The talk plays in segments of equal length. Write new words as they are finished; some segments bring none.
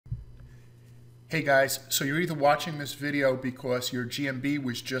Hey guys, so you're either watching this video because your GMB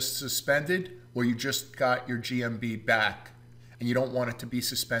was just suspended or you just got your GMB back and you don't want it to be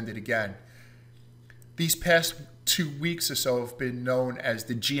suspended again. These past 2 weeks or so have been known as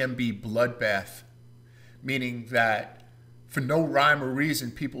the GMB Bloodbath, meaning that for no rhyme or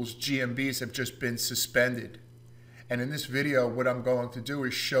reason, people's GMBs have just been suspended. And in this video, what I'm going to do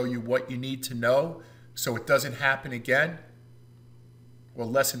is show you what you need to know so it doesn't happen again, or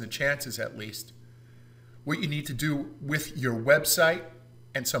lessen the chances at least. What you need to do with your website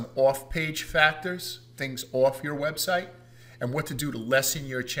and some off-page factors, things off your website, and what to do to lessen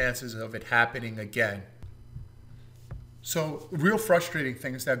your chances of it happening again. So real frustrating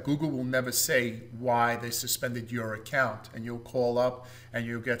thing is that Google will never say why they suspended your account, and you'll call up and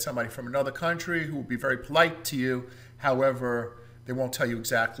you'll get somebody from another country who will be very polite to you. However, they won't tell you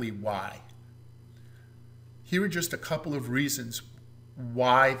exactly why. Here are just a couple of reasons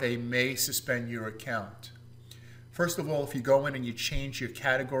why they may suspend your account. First of all, if you go in and you change your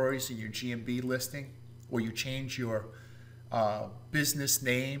categories in your GMB listing, or you change your business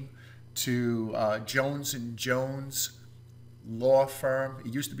name to Jones & Jones Law Firm.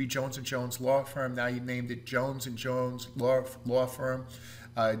 It used to be Jones & Jones Law Firm. Now you named it Jones & Jones Law Firm.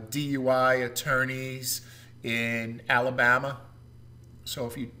 DUI attorneys in Alabama. So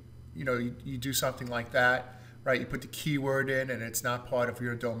if you do something like that, right? You put the keyword in and it's not part of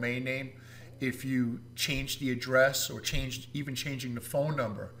your domain name. If you change the address or even changing the phone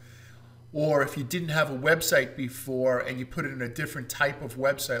number, or if you didn't have a website before and you put it in a different type of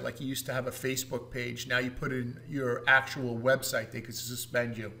website, like you used to have a Facebook page, now you put it in your actual website, they could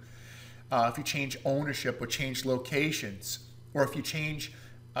suspend you. If you change ownership or change locations, or if you change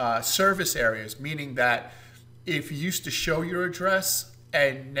service areas, meaning that if you used to show your address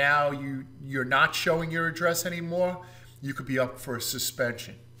and now you're not showing your address anymore, you could be up for a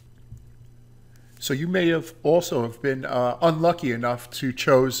suspension. So you may have also been unlucky enough to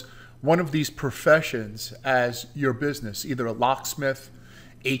chose one of these professions as your business, either a locksmith,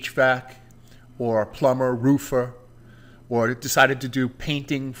 HVAC, or a plumber, roofer, or decided to do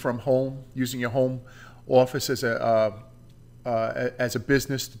painting from home, using your home office as a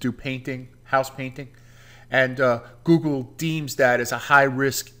business to do painting, house painting. And Google deems that as a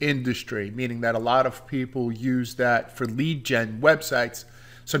high-risk industry, meaning that a lot of people use that for lead gen websites.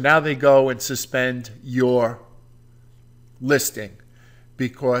 So now they go and suspend your listing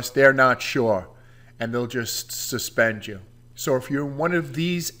because they're not sure, and they'll just suspend you. So if you're in one of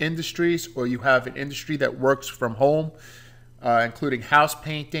these industries, or you have an industry that works from home, including house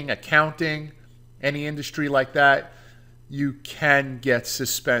painting, accounting, any industry like that, you can get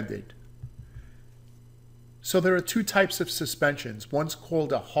suspended. So there are two types of suspensions. One's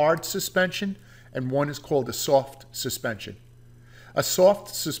called a hard suspension, and one is called a soft suspension. A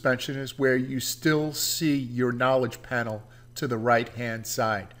soft suspension is where you still see your knowledge panel to the right-hand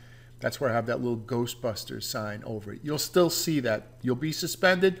side. That's where I have that little Ghostbusters sign over it. You'll still see that. You'll be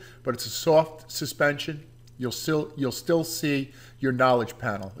suspended, but it's a soft suspension. You'll still see your knowledge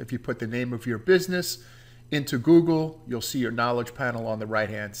panel. If you put the name of your business into Google, you'll see your knowledge panel on the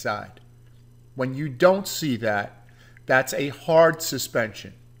right-hand side. When you don't see that, that's a hard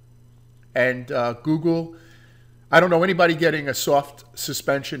suspension. And Google, I don't know anybody getting a soft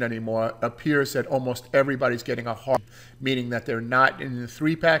suspension anymore. It appears that almost everybody's getting a hard, meaning that they're not in the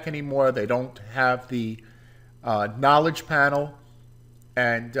 3-pack anymore. They don't have the knowledge panel,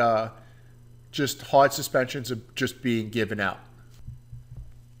 and just hard suspensions are just being given out.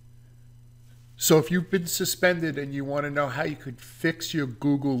 So if you've been suspended and you want to know how you could fix your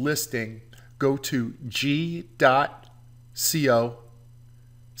Google listing, go to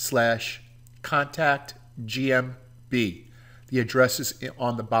g.co/contact-GMB. The address is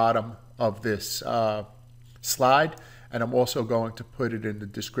on the bottom of this slide, and I'm also going to put it in the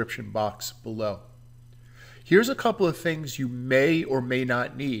description box below. Here's a couple of things you may or may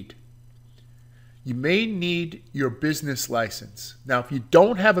not need. You may need your business license. Now, if you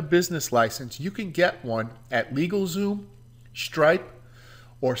don't have a business license, you can get one at LegalZoom, Stripe,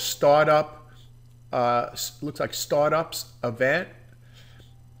 or Startup. Looks like Startups event.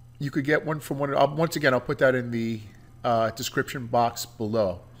 You could get one from one. Once again, I'll put that in the description box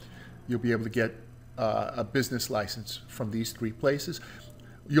below. You'll be able to get a business license from these 3 places.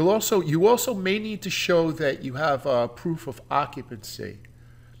 You also may need to show that you have proof of occupancy,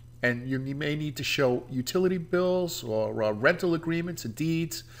 and you may need to show utility bills or rental agreements and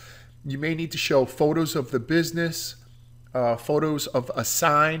deeds. You may need to show photos of the business, photos of a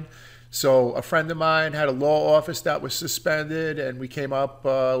sign. So a friend of mine had a law office that was suspended, and we came up,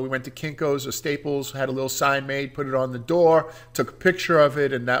 we went to Kinko's or Staples, had a little sign made, put it on the door, took a picture of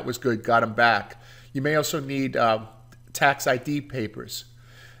it, and that was good, got him back. You may also need tax ID papers.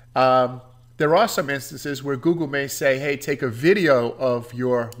 There are some instances where Google may say, hey, take a video of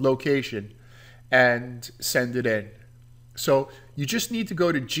your location and send it in. So you just need to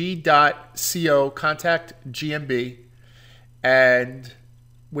go to g.co, contact GMB, and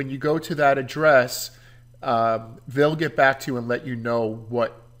when you go to that address, they'll get back to you and let you know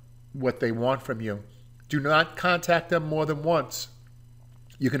what they want from you. Do not contact them more than once.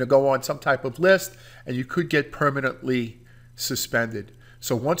 You're going to go on some type of list, and you could get permanently suspended.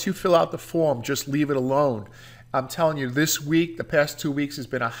 So once you fill out the form, just leave it alone. I'm telling you, this week, the past 2 weeks, has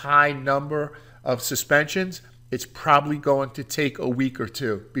been a high number of suspensions. It's probably going to take a week or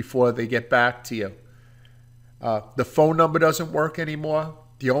two before they get back to you. The phone number doesn't work anymore.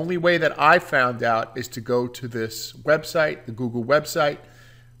 The only way that I found out is to go to this website, the Google website,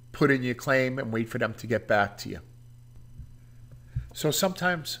 put in your claim, and wait for them to get back to you. So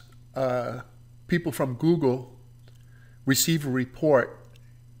sometimes people from Google receive a report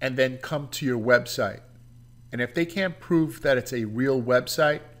and then come to your website. And if they can't prove that it's a real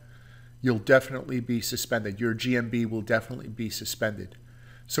website, you'll definitely be suspended. Your GMB will definitely be suspended.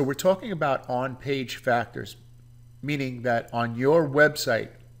 So we're talking about on-page factors, meaning that on your website,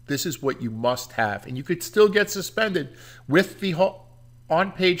 this is what you must have. And you could still get suspended with the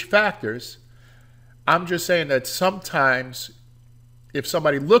on-page factors. I'm just saying that sometimes if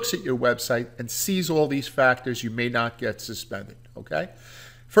somebody looks at your website and sees all these factors, you may not get suspended, okay?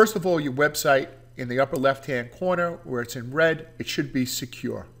 First of all, your website in the upper left-hand corner where it's in red, it should be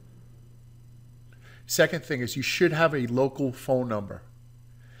secure. Second thing is you should have a local phone number.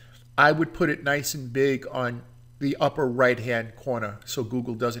 I would put it nice and big on the upper right-hand corner so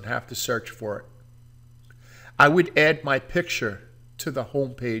Google doesn't have to search for it. I would add my picture to the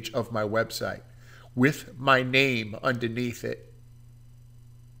homepage of my website with my name underneath it,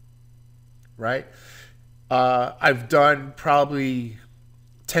 right? I've done probably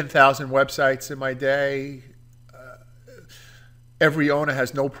 10,000 websites in my day. Every owner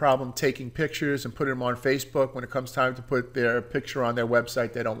has no problem taking pictures and putting them on Facebook. When it comes time to put their picture on their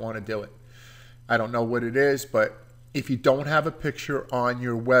website, they don't want to do it. I don't know what it is, but if you don't have a picture on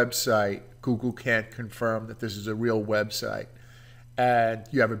your website, Google can't confirm that this is a real website. And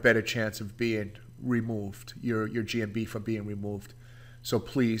you have a better chance of being removed, your GMB from being removed. So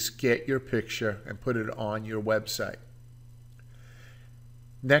please get your picture and put it on your website.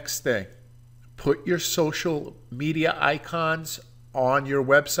 Next thing, put your social media icons on your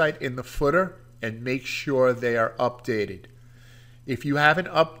website in the footer and make sure they are updated. If you haven't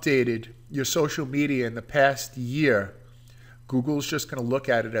updated your social media in the past year, Google's just going to look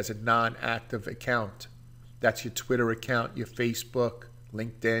at it as a non-active account. That's your Twitter account, your Facebook,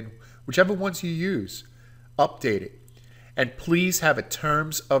 LinkedIn, whichever ones you use. Update it. And please have a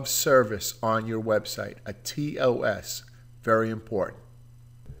terms of service on your website, a TOS. Very important.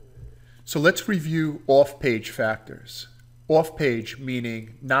 So let's review off-page factors. Off-page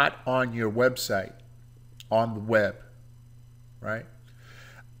meaning not on your website, on the web, right?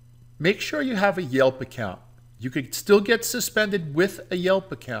 Make sure you have a Yelp account. You could still get suspended with a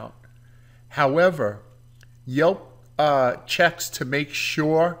Yelp account. However, Yelp checks to make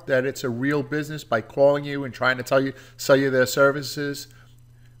sure that it's a real business by calling you and trying to sell you their services.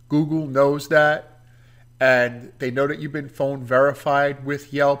 Google knows that, and they know that you've been phone verified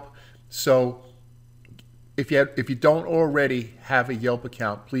with Yelp. So if you don't already have a Yelp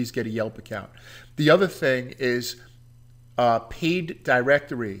account, please get a Yelp account. The other thing is paid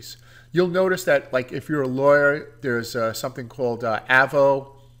directories. You'll notice that, like, if you're a lawyer, there's something called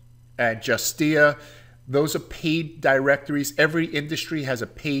Avo and Justia. Those are paid directories. Every industry has a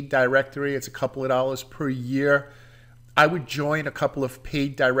paid directory. It's a couple of dollars per year. I would join a couple of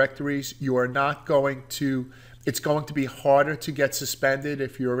paid directories. You are not going to... It's going to be harder to get suspended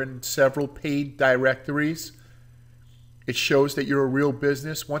if you're in several paid directories. It shows that you're a real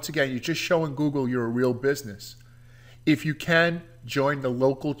business. Once again, you're just showing Google you're a real business. If you can, join the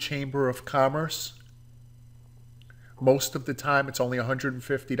local Chamber of Commerce. Most of the time, it's only $150,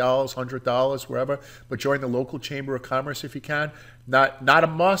 $100, wherever. But join the local Chamber of Commerce if you can. Not a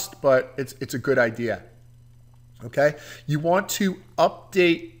must, but it's a good idea. Okay? You want to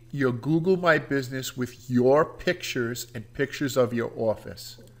update your Google My Business with your pictures and pictures of your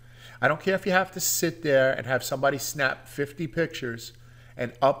office. I don't care if you have to sit there and have somebody snap 50 pictures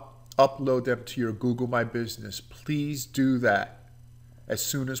and upload them to your Google My Business. Please do that as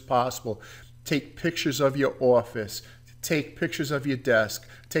soon as possible. Take pictures of your office. Take pictures of your desk.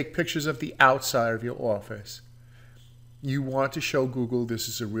 Take pictures of the outside of your office. You want to show Google this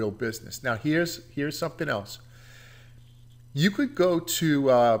is a real business. Now here's something else. You could go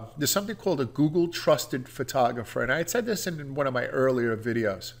to, there's something called a Google Trusted Photographer. And I had said this in one of my earlier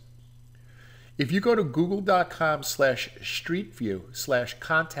videos. If you go to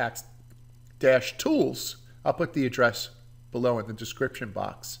google.com/streetview/contacts-tools, I'll put the address below in the description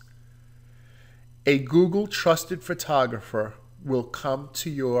box. A Google Trusted Photographer will come to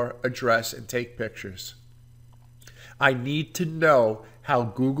your address and take pictures. I need to know how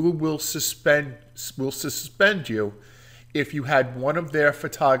Google will suspend you if you had one of their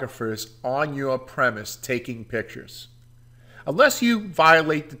photographers on your premise taking pictures. Unless you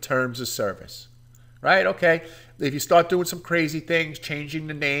violate the terms of service, right? Okay, if you start doing some crazy things, changing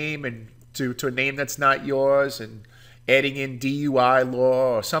the name and to a name that's not yours and adding in DUI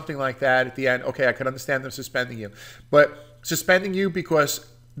law or something like that at the end, okay, I could understand them suspending you. But suspending you because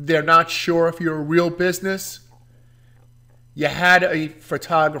they're not sure if you're a real business, you had a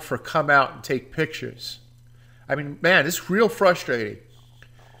photographer come out and take pictures. I mean, man, this is real frustrating.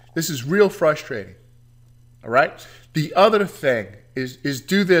 This is real frustrating. All right? The other thing is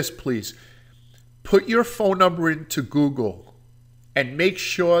do this, please. Put your phone number into Google and make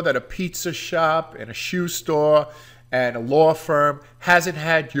sure that a pizza shop and a shoe store and a law firm hasn't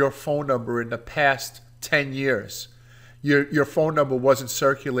had your phone number in the past 10 years. Your phone number wasn't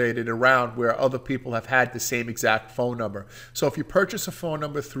circulated around where other people have had the same exact phone number. So if you purchase a phone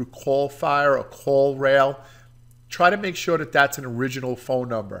number through CallFire or CallRail, try to make sure that that's an original phone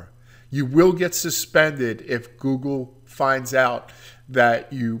number. You will get suspended if Google finds out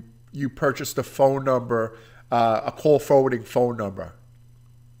that you purchased a phone number, a call forwarding phone number.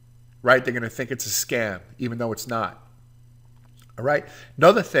 Right? They're going to think it's a scam, even though it's not. All right?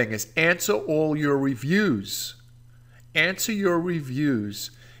 Another thing is answer all your reviews. Answer your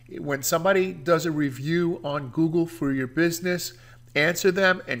reviews. When somebody does a review on Google for your business, answer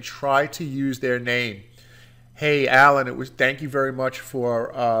them and try to use their name. Hey, Alan, thank you very much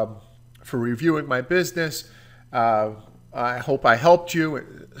for reviewing my business. I hope I helped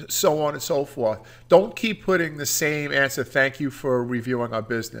you, so on and so forth. Don't keep putting the same answer, thank you for reviewing our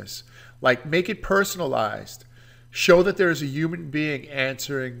business. Like, make it personalized. Show that there's a human being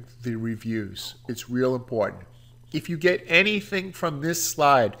answering the reviews. It's real important. If you get anything from this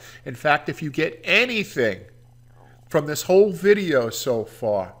slide, in fact, if you get anything from this whole video so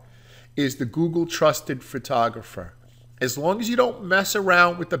far, is the Google Trusted Photographer. As long as you don't mess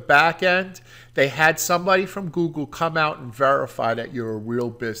around with the back end, they had somebody from Google come out and verify that you're a real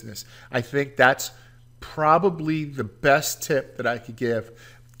business. I think that's probably the best tip that I could give.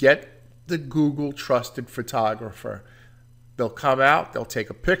 Get the Google Trusted Photographer. They'll come out, they'll take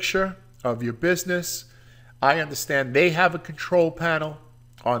a picture of your business. I understand they have a control panel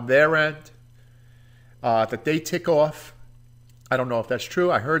on their end that they tick off. I don't know if that's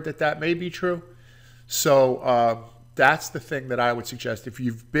true. I heard that that may be true. So that's the thing that I would suggest. If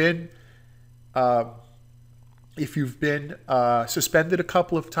you've been suspended a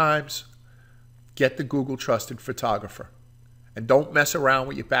couple of times, get the Google Trusted Photographer. And don't mess around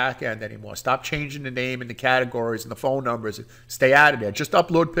with your back end anymore. Stop changing the name and the categories and the phone numbers. Stay out of there. Just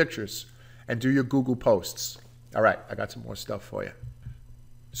upload pictures and do your Google posts. All right, I got some more stuff for you.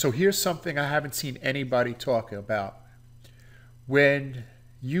 So here's something I haven't seen anybody talk about. When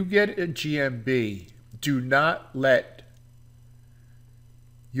you get a GMB, do not let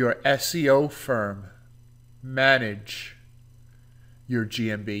your SEO firm manage your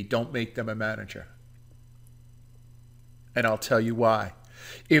GMB. Don't make them a manager. And I'll tell you why.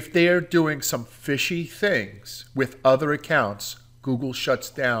 If they're doing some fishy things with other accounts, Google shuts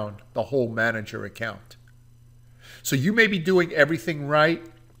down the whole manager account. So you may be doing everything right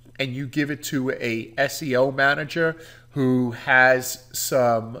and you give it to a SEO manager who has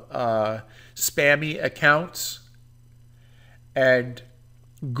some spammy accounts, and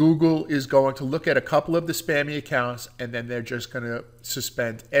Google is going to look at a couple of the spammy accounts and then they're just going to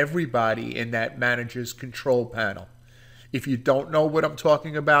suspend everybody in that manager's control panel. If you don't know what I'm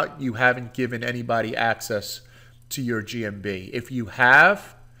talking about, you haven't given anybody access to your GMB. If you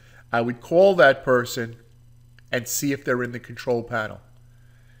have, I would call that person and see if they're in the control panel.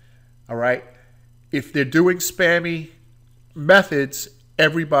 All right? If they're doing spammy methods,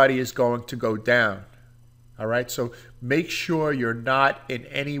 everybody is going to go down. All right? So make sure you're not in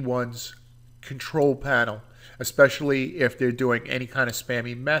anyone's control panel, especially if they're doing any kind of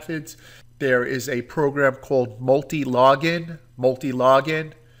spammy methods. There is a program called multi-login,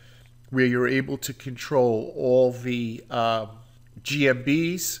 where you're able to control all the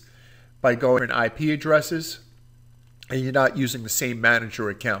GMBs by going to IP addresses, and you're not using the same manager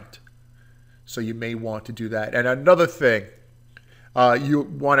account. So you may want to do that. And another thing, you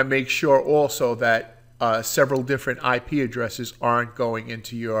want to make sure also that several different IP addresses aren't going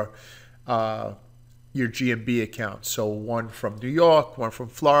into your GMB account. So one from New York, one from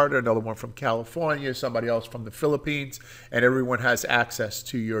Florida, another one from California, somebody else from the Philippines, and everyone has access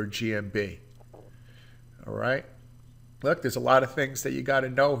to your GMB. All right? Look, there's a lot of things that you got to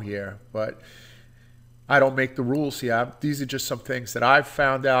know here, but I don't make the rules here. These are just some things that I've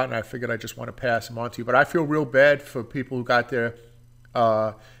found out, and I figured I just want to pass them on to you. But I feel real bad for people who got their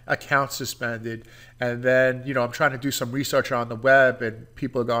account suspended, and then I'm trying to do some research on the web, and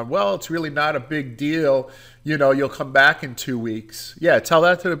people are going, well, it's really not a big deal, you'll come back in 2 weeks. Yeah, tell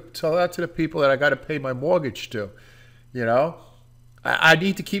that to the people that I got to pay my mortgage to. I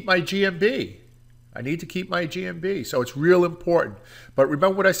need to keep my GMB. I need to keep my GMB, so it's real important. But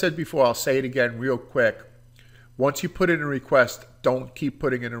remember what I said before, I'll say it again real quick. Once you put in a request, don't keep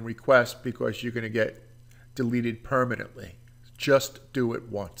putting in a request, because you're going to get deleted permanently. Just do it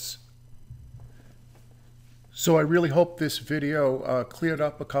once. So I really hope this video cleared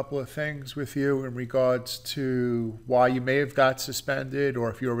up a couple of things with you in regards to why you may have got suspended, or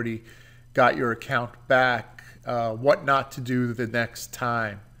if you already got your account back, what not to do the next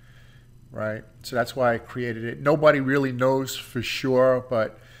time, right? So that's why I created it. Nobody really knows for sure,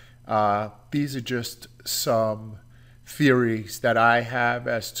 but these are just some theories that I have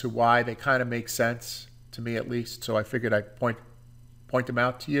as to why they kind of make sense, to me at least. So I figured I'd point them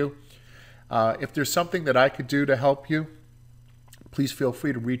out to you. If there's something that I could do to help you, please feel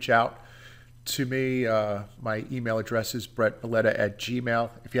free to reach out to me. My email address is brettmaletta@gmail.com.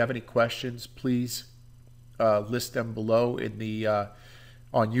 If you have any questions, please list them below in the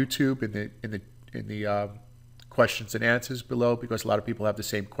on YouTube in the questions and answers below, because a lot of people have the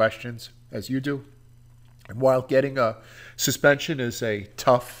same questions as you do. And while getting a suspension is a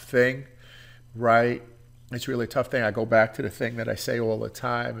tough thing, right? It's really a tough thing. I go back to the thing that I say all the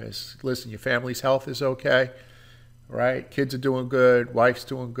time is, listen, your family's health is okay, right? Kids are doing good, wife's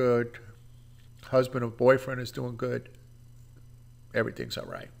doing good, husband or boyfriend is doing good. Everything's all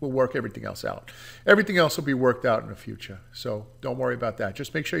right. We'll work everything else out. Everything else will be worked out in the future. So don't worry about that.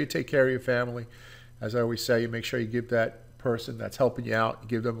 Just make sure you take care of your family. As I always say, you make sure you give that person that's helping you out, you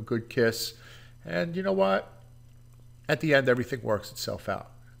give them a good kiss. And you know what? At the end, everything works itself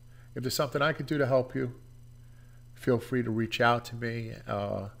out. If there's something I could do to help you, feel free to reach out to me.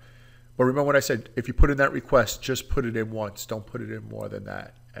 But remember what I said, if you put in that request, just put it in once. Don't put it in more than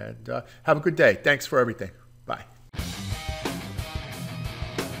that. And have a good day. Thanks for everything. Bye.